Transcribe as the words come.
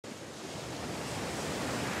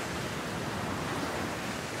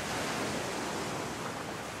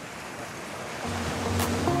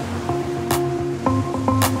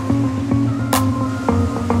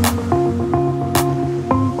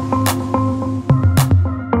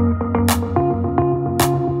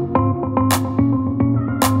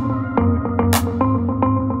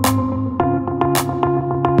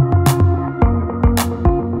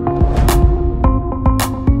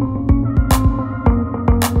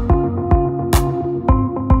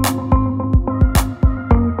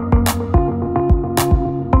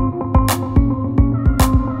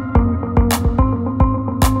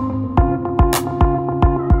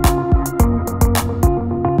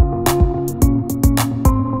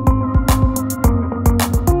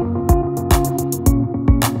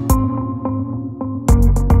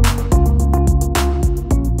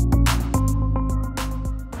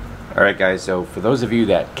Alright guys, so for those of you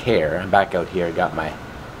that care, I'm back out here. I got my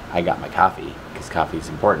coffee, because coffee is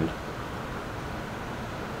important.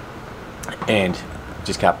 And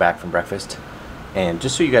just got back from breakfast. And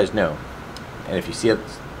just so you guys know, and if you see it,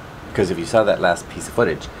 because if you saw that last piece of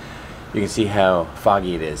footage, you can see how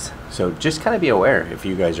foggy it is. So just kind of be aware if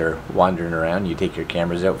you guys are wandering around, you take your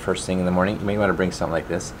cameras out first thing in the morning, you may want to bring something like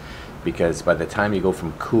this, because by the time you go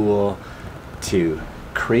from cool to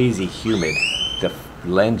crazy humid, the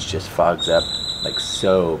lens just fogs up like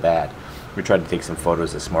so bad. We tried to take some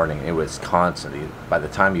photos this morning. It was constantly, by the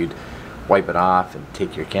time you'd wipe it off and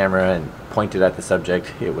take your camera and point it at the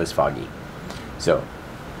subject, it was foggy. So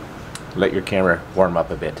let your camera warm up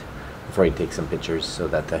a bit before you take some pictures so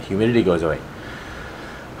that the humidity goes away.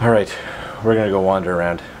 Alright, we're gonna go wander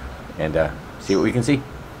around and see what we can see.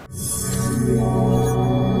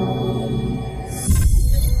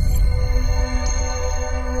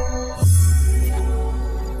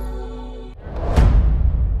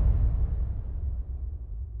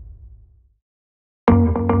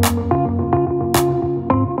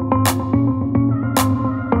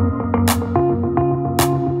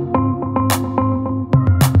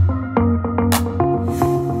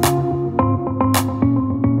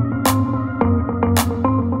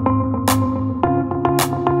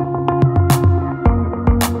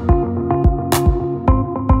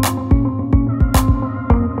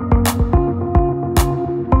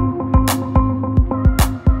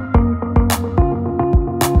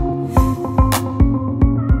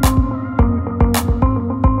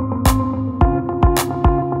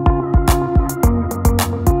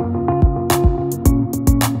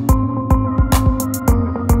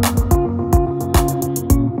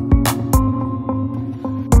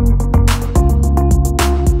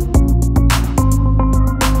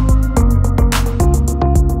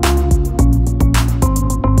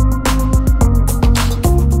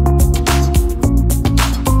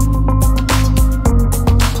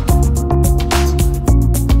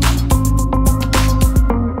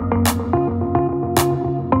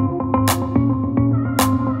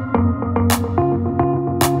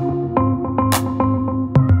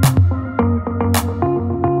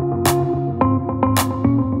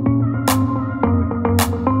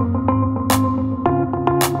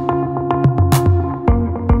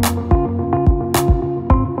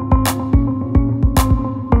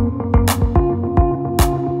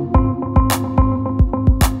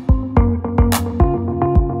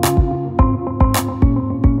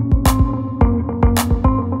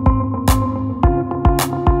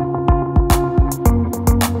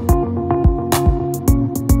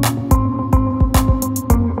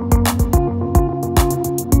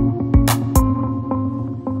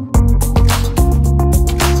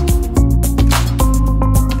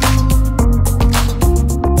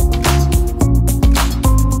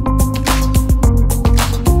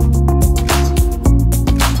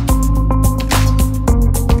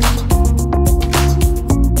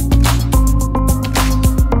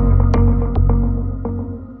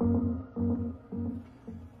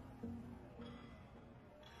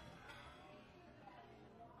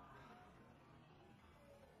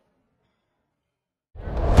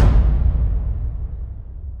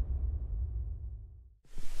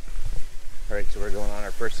 Alright, so we're going on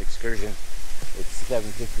our first excursion. It's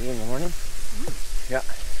 7:50 in the morning. Mm-hmm. Yeah,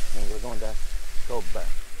 and we're going to Coba.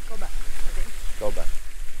 Coba, I think. Coba,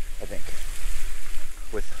 I think.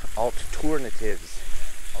 With alternatives.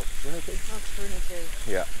 Alternatives? Alternatives.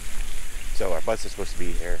 Yeah. So our bus is supposed to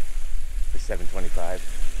be here at 7:25.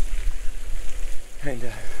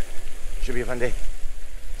 And should be a fun day.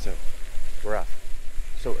 So we're off.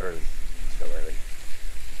 So early. So early.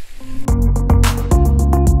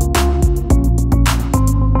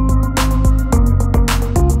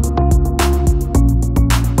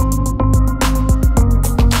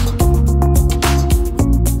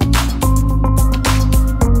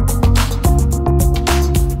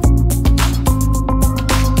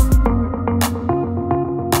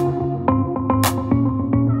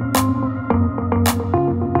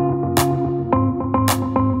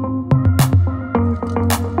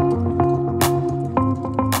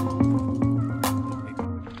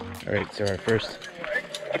 Alright, so our first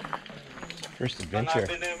adventure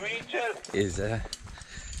is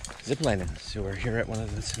ziplining. So we're here at one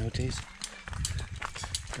of the cenotes.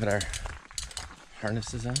 Got our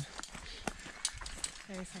harnesses on.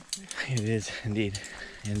 Very sexy. It is indeed.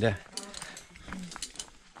 And it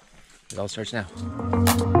all starts now.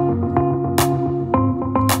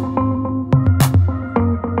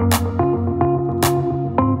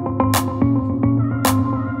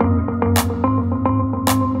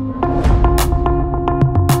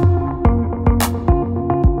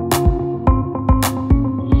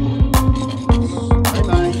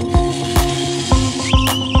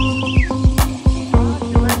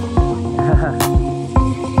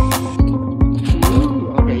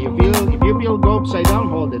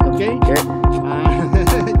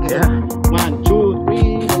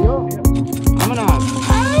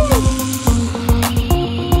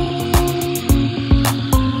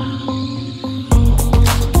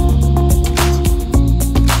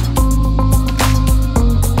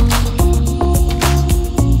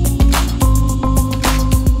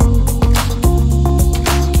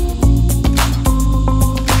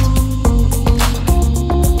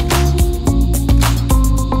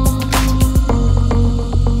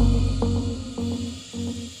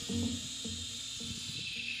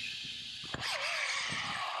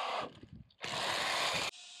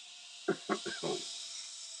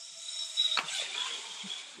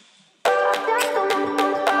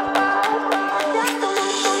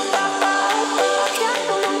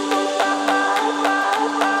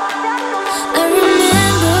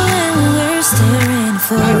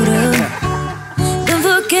 photo. Don't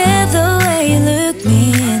forget the way you look me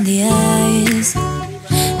in the eyes.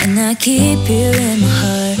 And I keep you in my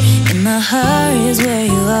heart. In my heart is where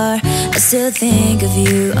you are. I still think of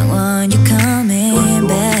you. I want you coming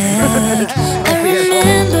back. I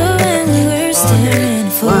remember when we were staring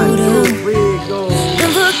at a photo.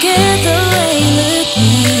 Don't forget the way you look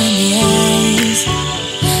me in the eyes.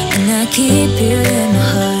 And I keep you in my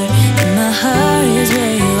heart. In my heart is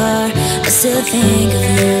where you are. I still think of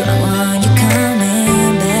you. I want you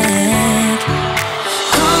coming back.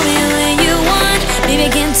 Call me when you want. Maybe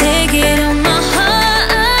I can take it on my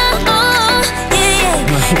heart. Yeah, yeah.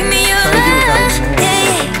 Give me your love. Yeah,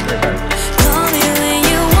 yeah. Call me when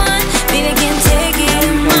you want. Maybe I can take it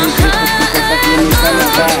on my heart.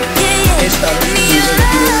 Yeah, yeah. Give me your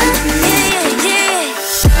love. Yeah, yeah, yeah.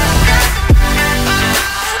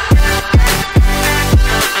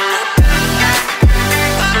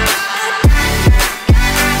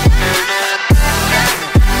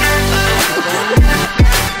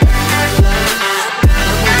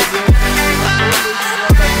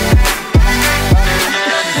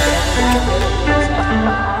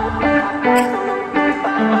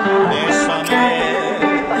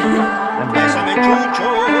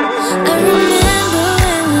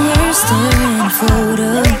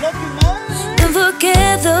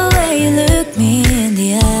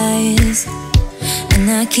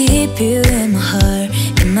 Keep you in my heart.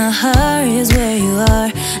 In my heart is where you are.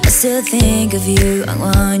 I still think of you. I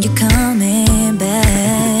want you coming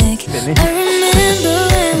back. I remember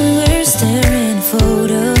when we were staring at a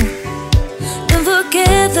photo. Don't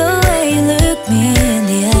forget the way you look me in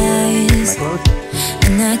the eyes.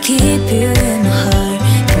 And I keep you in my heart.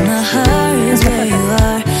 In my heart is where you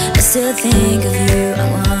are. I still think of you. I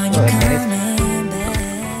want you coming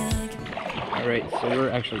back. Alright, so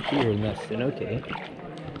we're actually here in that cenote.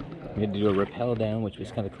 We had to do a rappel down, which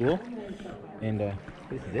was kind of cool. And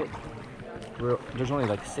this is it. There's only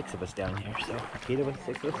like 6 of us down here, so 8 of us,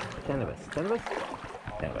 6 of us, 10 of us, 10 of us,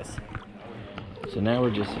 10 of us. So now we're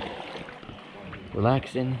just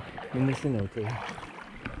relaxing in the cenote,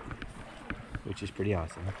 which is pretty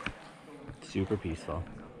awesome. Super peaceful.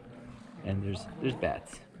 And there's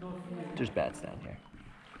bats. There's bats down here,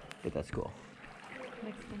 but that's cool.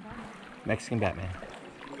 Mexican Batman.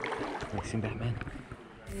 Mexican Batman.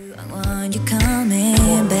 I want you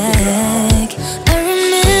coming back. I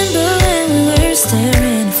remember when we were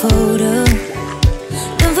staring at a photo.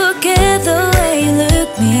 Don't forget the way you look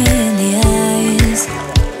me in the eyes.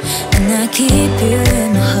 And I keep you in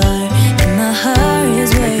my heart. In my heart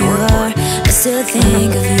is where you are. I still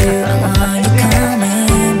think of you. I want you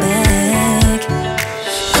coming back.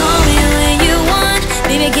 Call me when you want.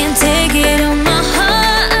 Maybe I can take it on my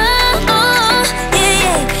heart. Yeah,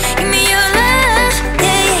 yeah. Give me your love.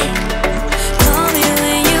 Yeah, yeah. Call me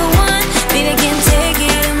when you want. Maybe I can take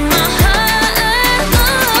it on my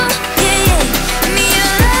heart. Yeah, yeah. Give me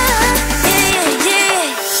your love. Yeah, yeah,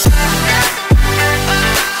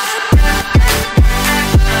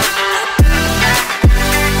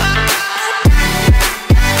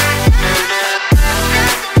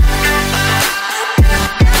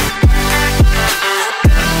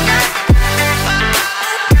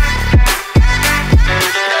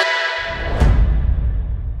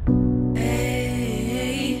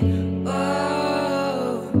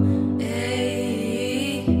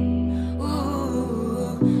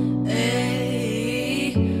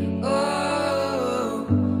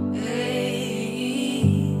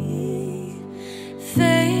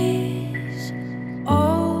 face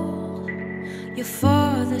old. Your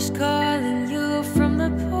father's calling you from the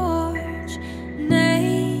porch.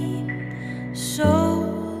 Name,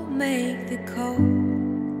 so make the call.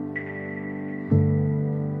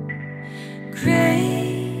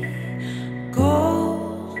 Gray,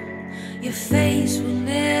 gold. Your face will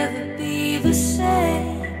never be the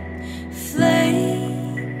same.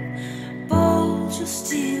 Flame, bold, you'll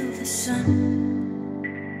steal the sun.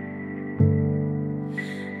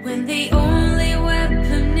 When the only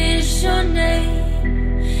weapon is your name,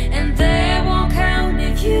 and they won't count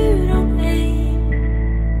if you don't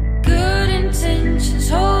aim. Good intentions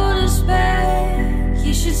hold us back.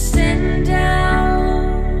 You should stand down.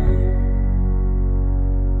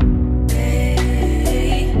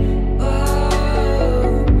 Hey,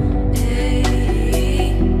 oh, hey,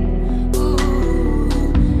 ooh,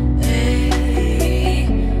 hey,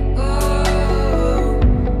 oh,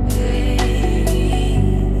 hey.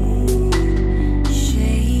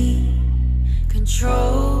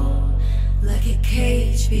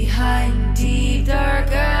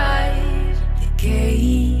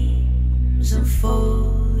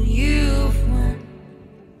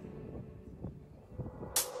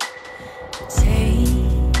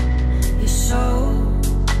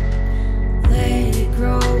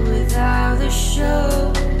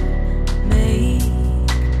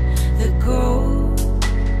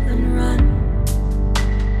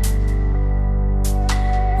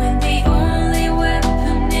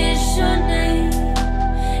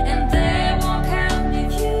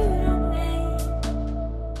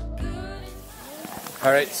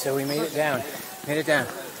 All right, so we made it down. Made it down.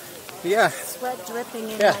 Yeah. Sweat dripping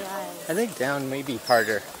in Yeah. my eyes. I think down may be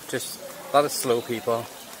harder. Just a lot of slow people,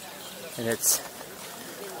 and it's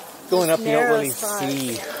going up. You don't narrow really spots.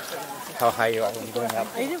 see how high you are when you're going up.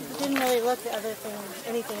 I didn't really look at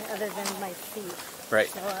anything other than my feet. Right.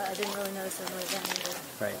 So I didn't really notice the way down either.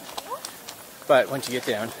 Right. But once you get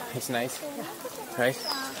down, it's nice. Right.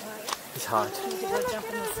 It's hot. I need to go jump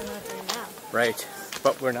in the cenote now. Right.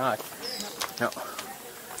 But we're not. No.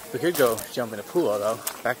 We could go jump in a pool though,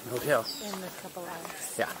 back in the hotel. In a couple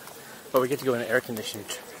hours. Yeah. But we get to go in an air-conditioned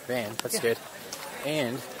van. That's good.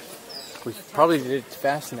 And we probably did it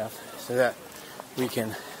fast enough so that we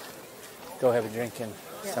can go have a drink and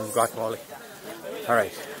some guacamole. All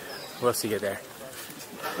right. We'll see you there.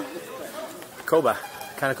 Coba.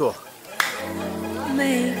 Kind of cool.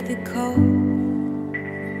 Make the cold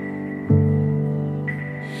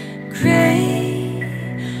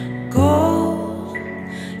gray gold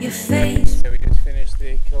your face. So we just finished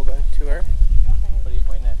the Coba tour. What are you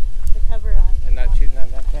pointing at? The cover on. And not shooting on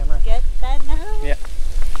that camera? Get that now?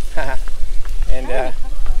 Yeah. And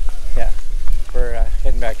yeah, we're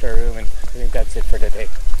heading back to our room, and I think that's it for today.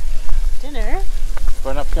 Dinner?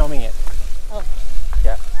 We're not filming it. Oh.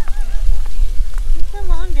 Yeah, It's a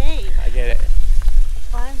long day. I get it. It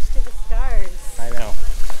climbs to the stars. I know.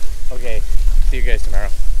 Okay, see you guys tomorrow.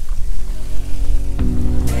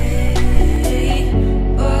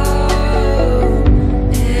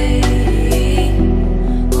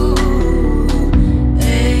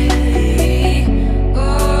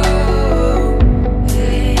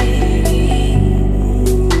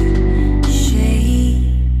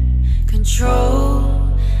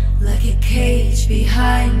 Like a cage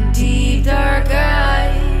behind deep dark